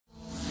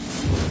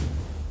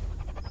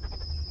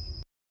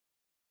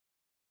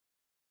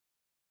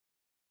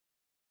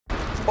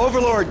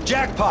Overlord,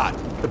 jackpot!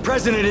 The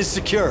president is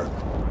secure.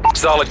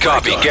 Solid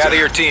copy. Gather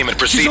your team and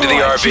proceed to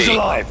the RV. She's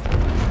alive!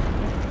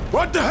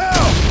 What the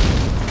hell?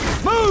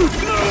 Move!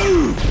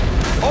 Move!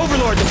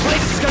 Overlord, the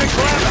place is gonna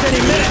collapse any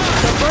minute!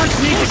 The birds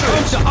need to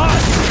come to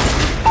us!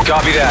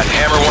 Copy that.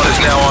 Hammer 1 is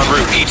now en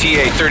route.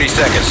 ETA 30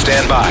 seconds.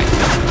 Stand by.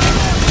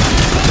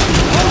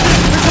 Hold that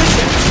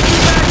position!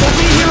 Back, we'll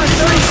be here in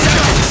 30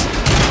 seconds!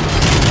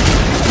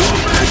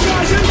 Move back,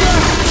 guys,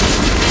 inbound!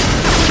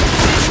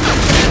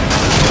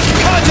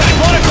 Contact,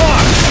 1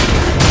 o'clock!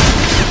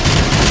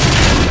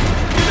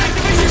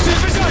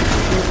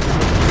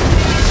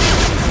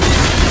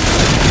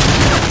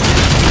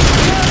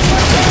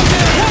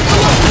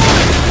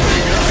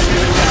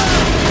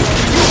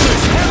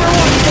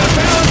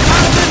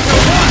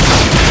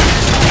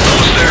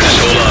 Almost there, just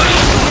hold on.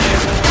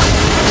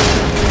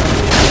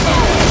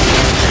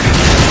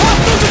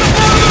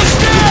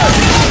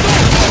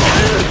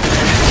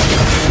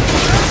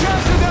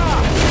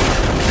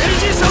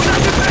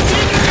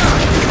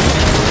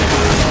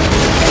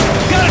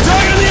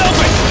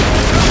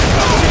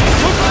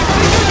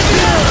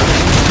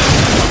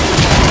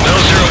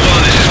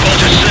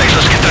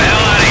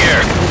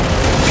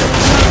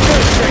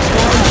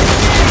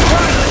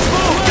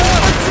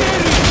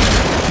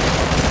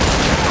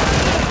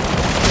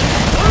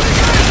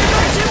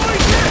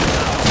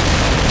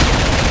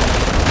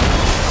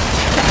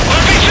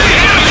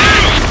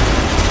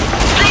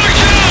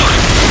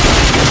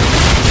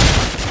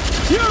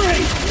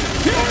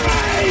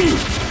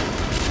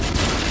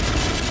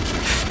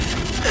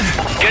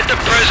 Get the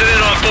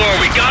president on board.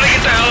 We gotta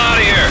get the hell out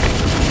of here.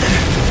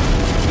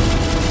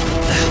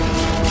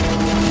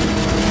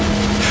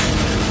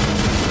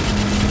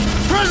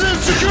 President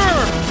secure!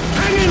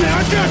 Hang in there,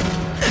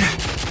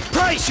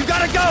 Price, you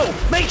gotta go!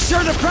 Make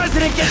sure the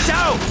president gets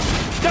out!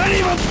 Don't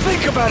even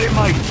think about it,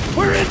 mate!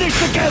 We're in this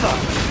together!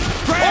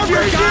 Grab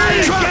your guy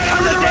and get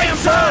on the damn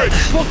side!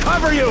 We'll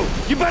cover you!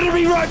 You better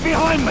be right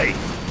behind me!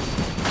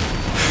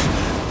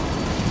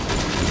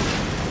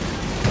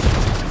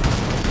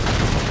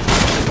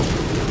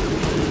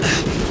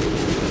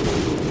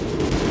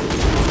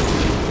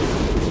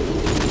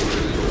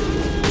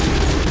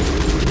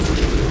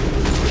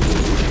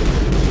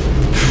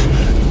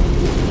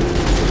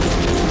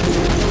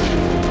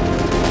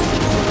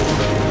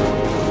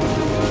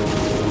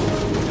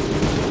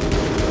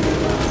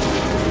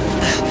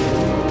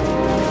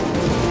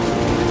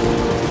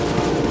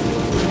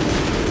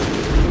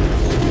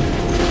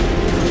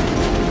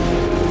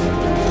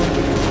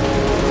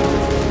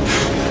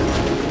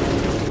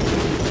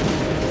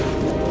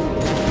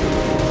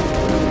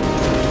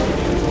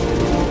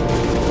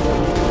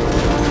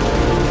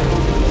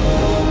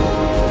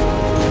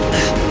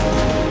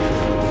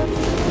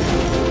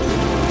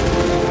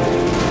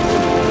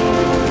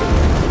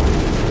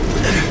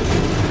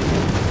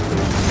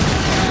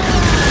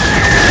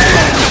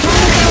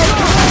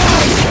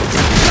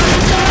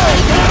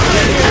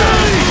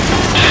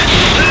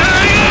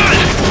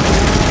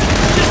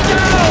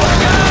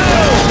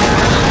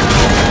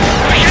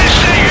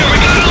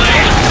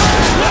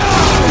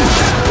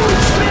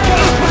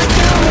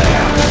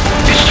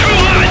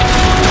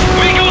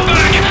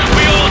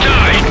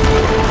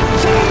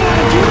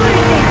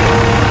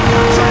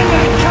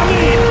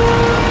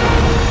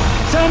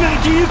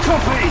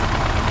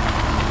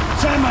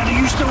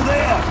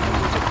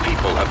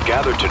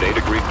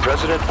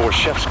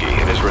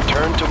 in his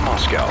return to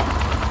Moscow.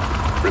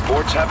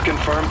 Reports have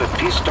confirmed that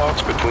peace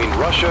talks between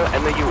Russia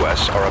and the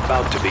US are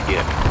about to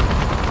begin.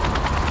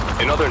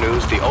 In other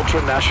news, the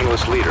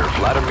ultra-nationalist leader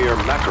Vladimir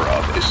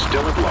Makarov is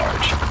still at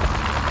large.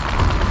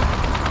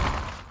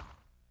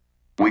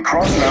 We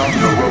cross now to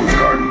the Rose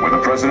Garden, where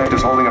the president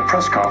is holding a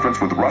press conference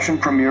with Russian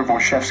Premier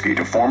Vorshevsky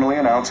to formally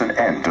announce an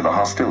end to the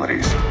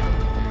hostilities.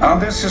 On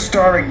this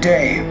historic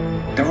day,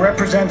 the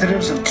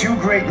representatives of two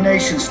great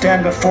nations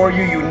stand before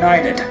you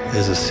united.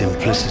 There's a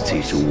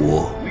simplicity to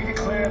war.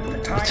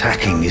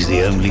 Attacking is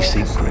the only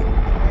secret.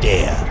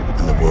 Dare,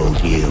 and the world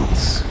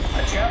yields.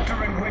 A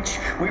chapter in which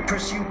we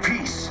pursue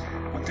peace.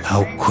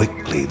 How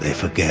quickly they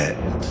forget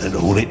that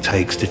all it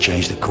takes to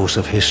change the course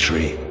of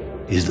history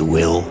is the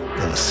will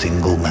of a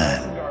single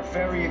man. Our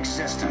very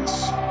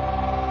existence.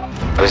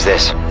 Who's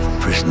this?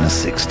 Prisoner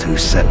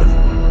 627.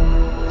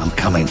 I'm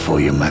coming for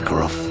you,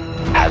 Makarov.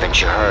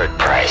 Haven't you heard,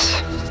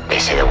 Price? They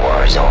say the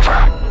war is over.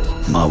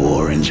 My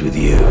war ends with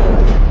you.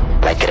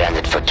 Like it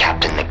ended for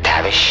Captain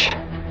McTavish?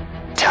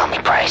 Tell me,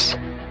 Price,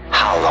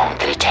 how long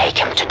did it take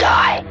him to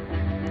die?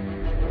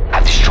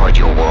 I've destroyed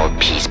your world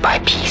piece by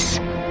piece.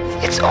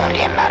 It's only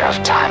a matter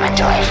of time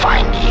until I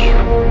find you.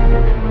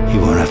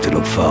 You won't have to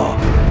look far.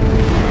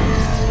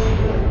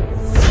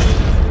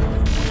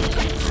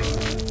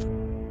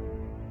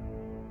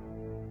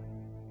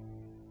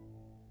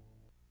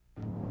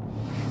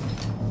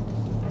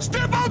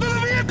 Step out of the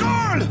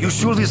vehicle! You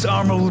sure this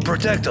armor will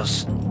protect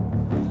us?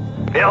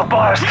 It'll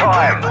buy us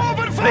time.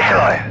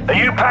 Nikolai, are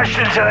you patched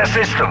into their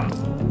system?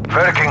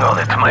 Working on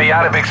it. My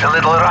Yarabik's a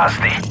little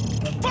rusty.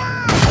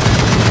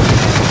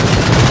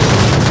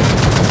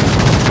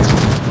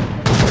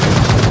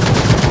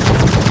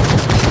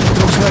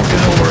 Looks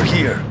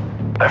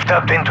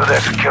tapped into their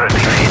security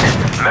feed.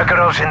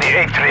 Makarov's in the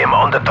atrium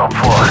on the top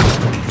floor.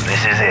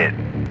 This is it.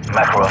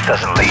 Makarov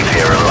doesn't leave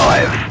here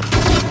alive.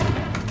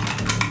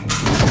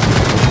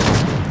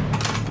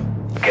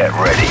 Get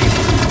ready.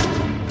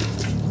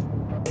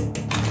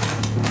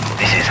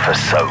 This is for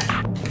soap.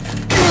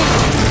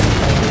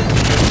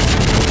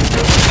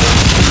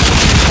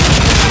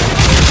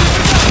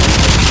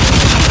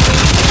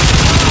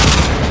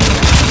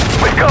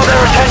 We've got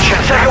their attention.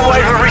 Second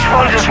wave of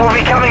responders will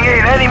be coming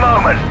in any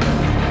moment.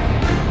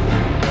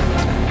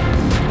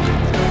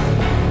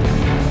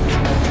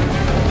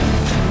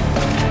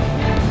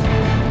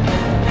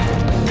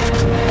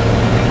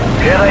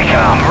 Here they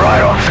come,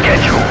 right on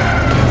schedule.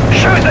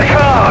 Shoot the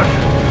cars!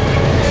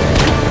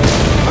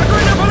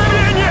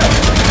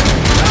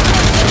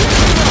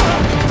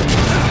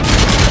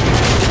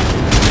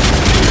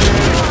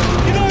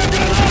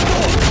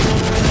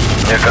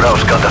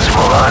 Nikorov's got a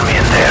small army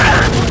in there.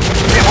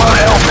 It won't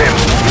help him.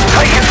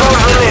 Take control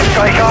of the lift,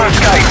 they can't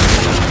escape.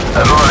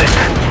 I'm on it.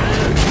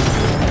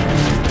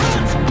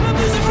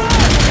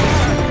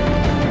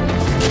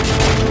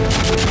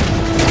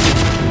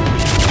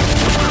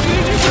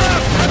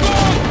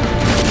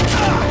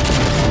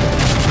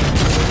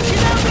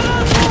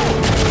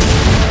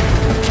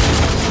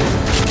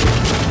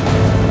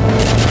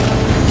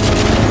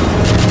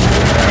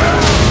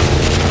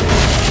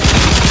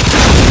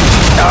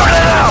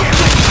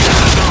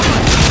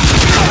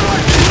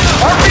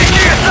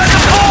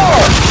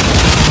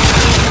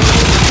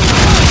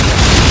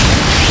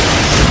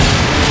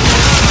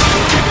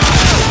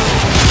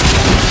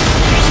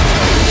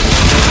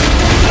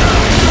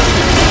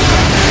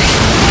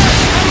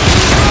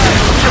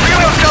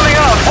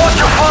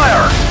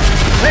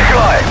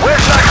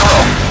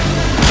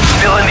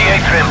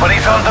 But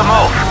he's on the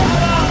move.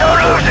 Don't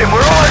lose him,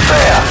 we're almost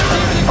there.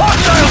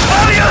 Hostiles,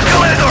 on the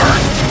escalator!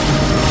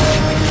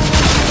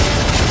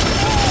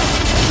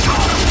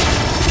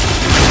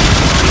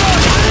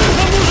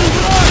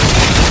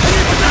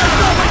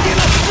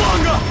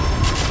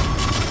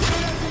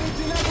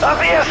 Up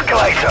the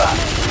escalator!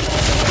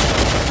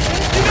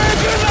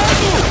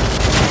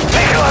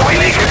 Nikolai, we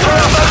need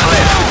control of that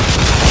lift!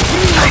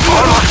 Take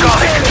almost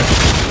got it!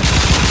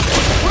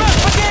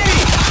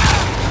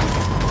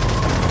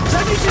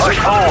 Push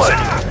forward!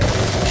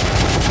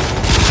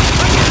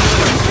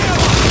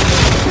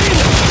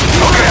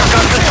 Okay, I've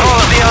got control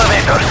of the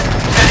elevators.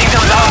 Sending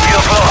them down to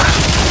your floor.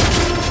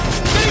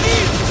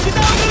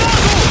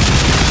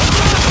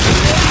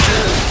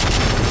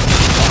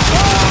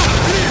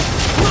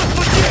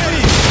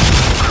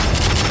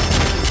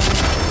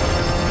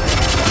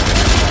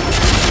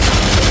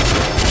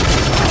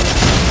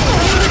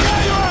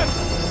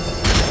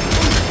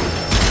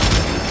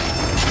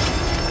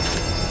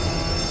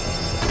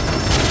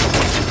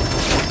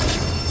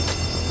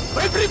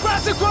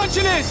 Припасы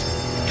кончились!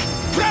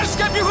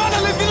 Вражеская пехота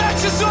на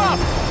 12 часов!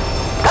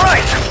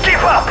 Right!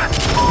 Keep up!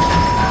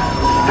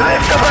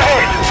 Lift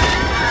overhead!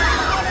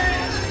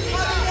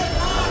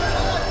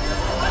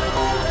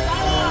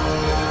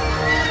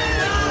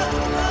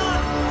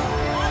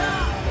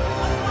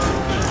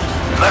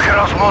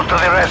 Makarov's moved to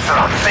the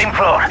restaurant, same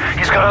floor.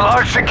 He's got a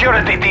large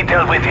security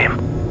detail with him.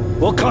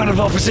 What kind of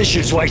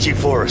opposition's waiting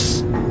for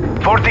us?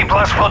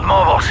 40-plus foot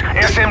mobiles,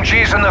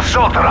 SMGs and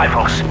assault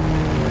rifles.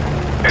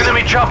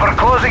 Enemy chopper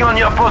closing on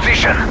your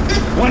position.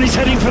 One is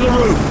heading for the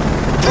roof.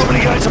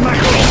 Probably going to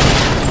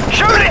Makarov.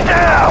 Shoot it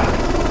down!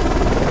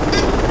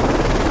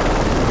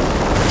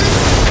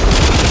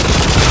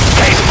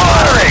 Keep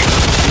firing!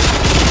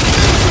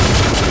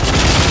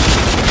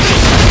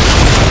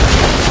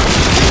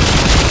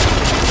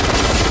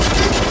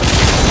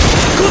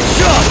 Good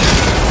shot!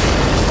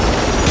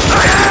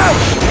 Look out!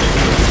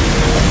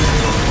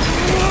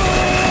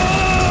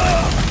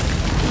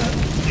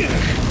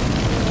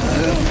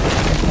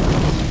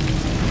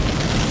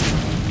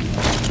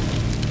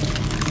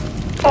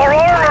 Our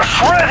armor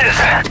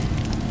shredded!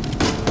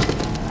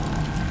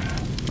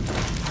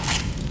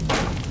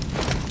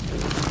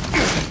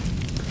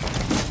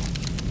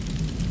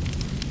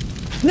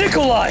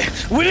 Nikolai!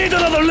 We need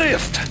another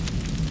lift!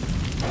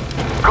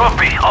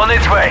 Copy, on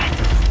its way.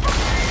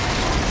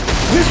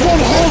 This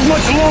won't hold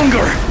much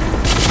longer!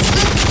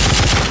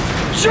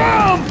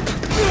 Jump!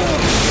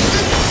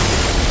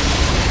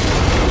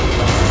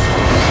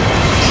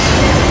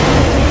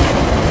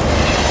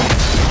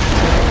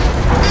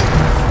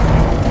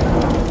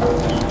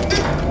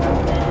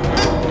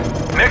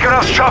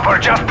 Makarov's chopper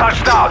just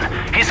touched down.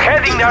 He's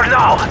heading there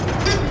now.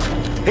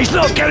 He's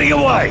not getting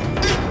away!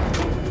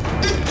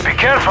 Be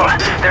careful,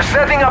 they're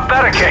setting up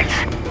barricades.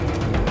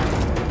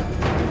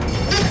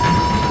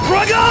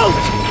 Run out!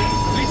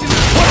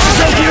 Watch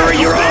yourself, Yuri,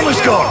 your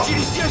armor's gone!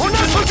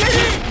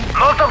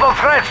 Multiple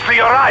threats to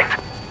your right.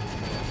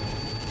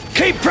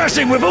 Keep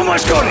pressing, we've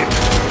almost got him!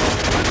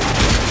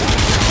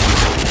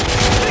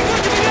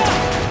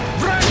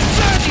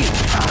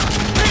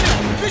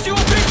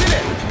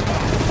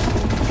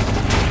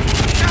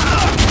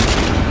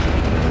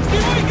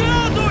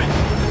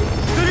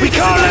 We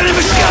can't let him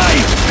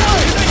escape!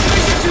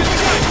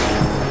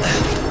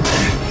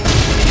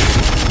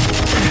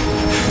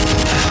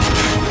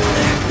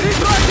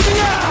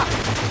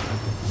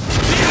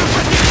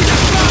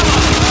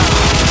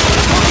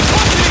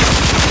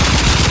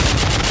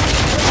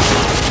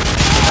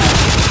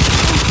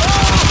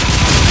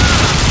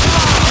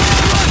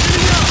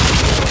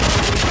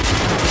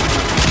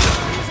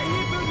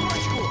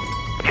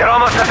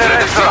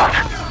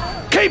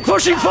 Keep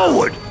pushing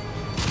forward!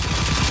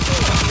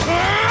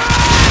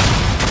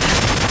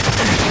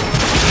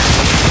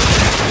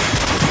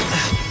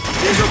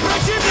 Вижу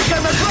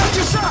противника на 2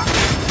 часа!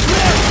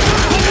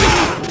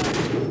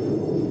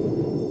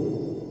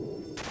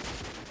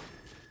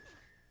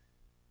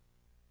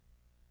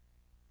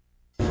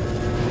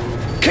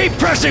 Keep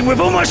pressing, we've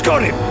almost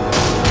got him!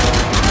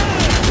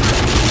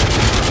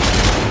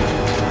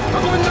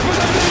 Огонь на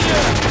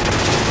подавление!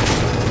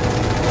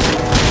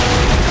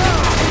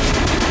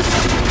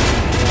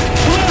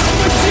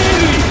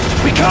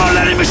 We can't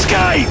let him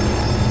escape!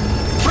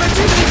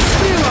 Противник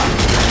слева!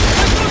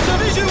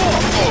 Остановить его!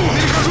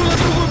 Перехожу на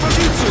другую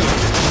позицию!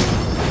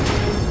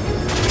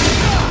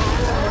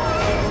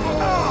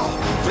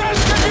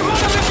 Вражеская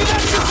пехота на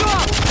 15 часов!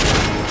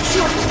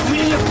 Черт, у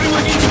меня нет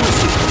прямой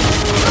видимости!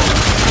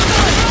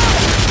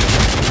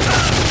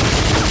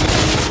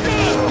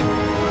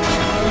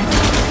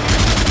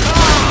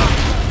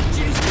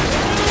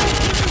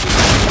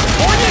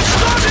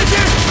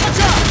 Уничтожите!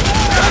 Врача!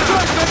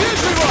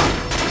 Вижу его!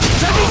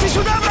 Зовите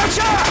сюда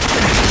врача!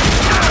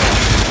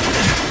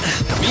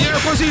 Меняю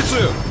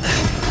позицию!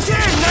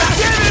 Тень на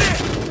севере!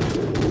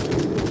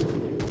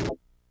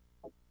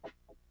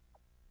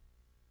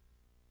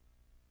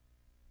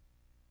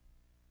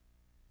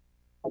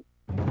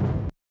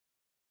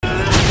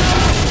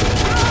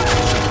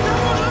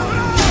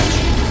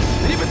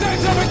 Не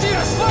пытайтесь обойти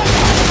асфальт!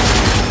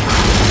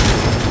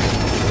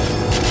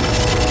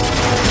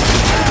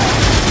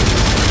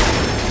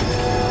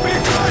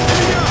 Прикройте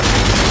меня!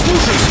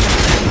 Слушаюсь!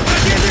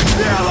 Противник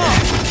слева!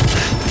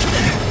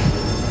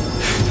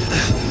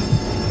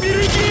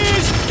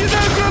 Берегись!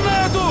 Кидай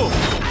гранату!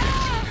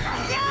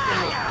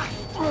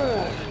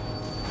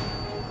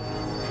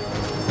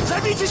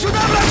 Зовите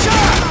сюда врача!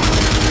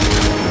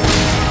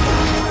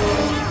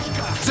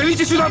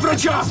 Зовите сюда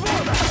врача!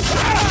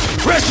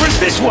 Reference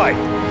this way!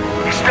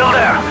 He's still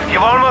there.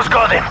 You've almost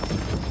got him.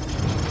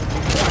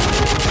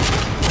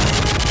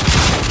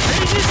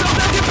 Берегись,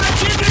 солдаты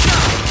противника!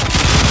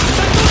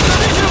 Тут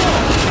зовите его!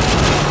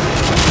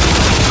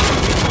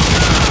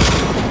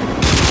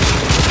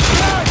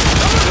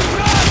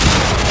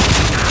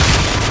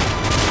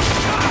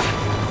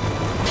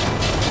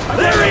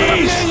 There he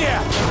is!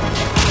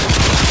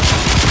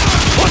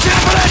 Watch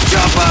out for that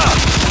chopper!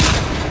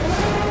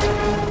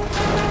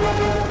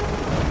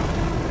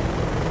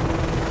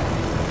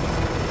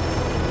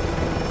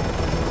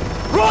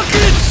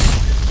 Rockets!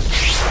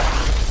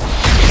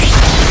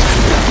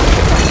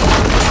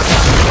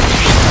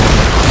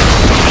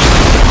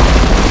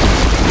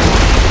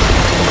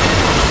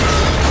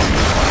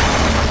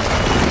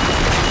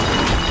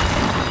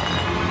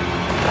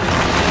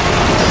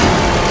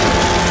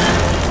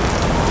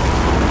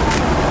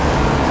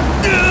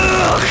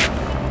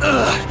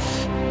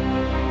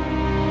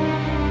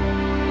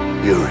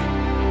 Yuri,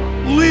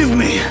 leave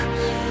me!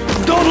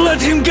 Don't let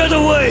him get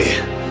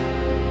away!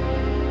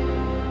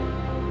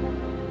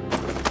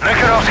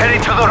 Makarov's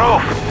heading to the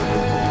roof.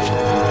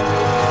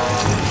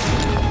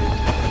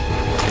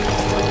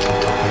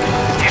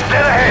 He's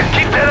dead ahead.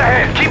 Keep dead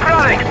ahead. Keep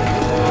running.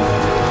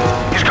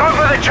 He's going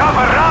for the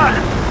chopper. Run!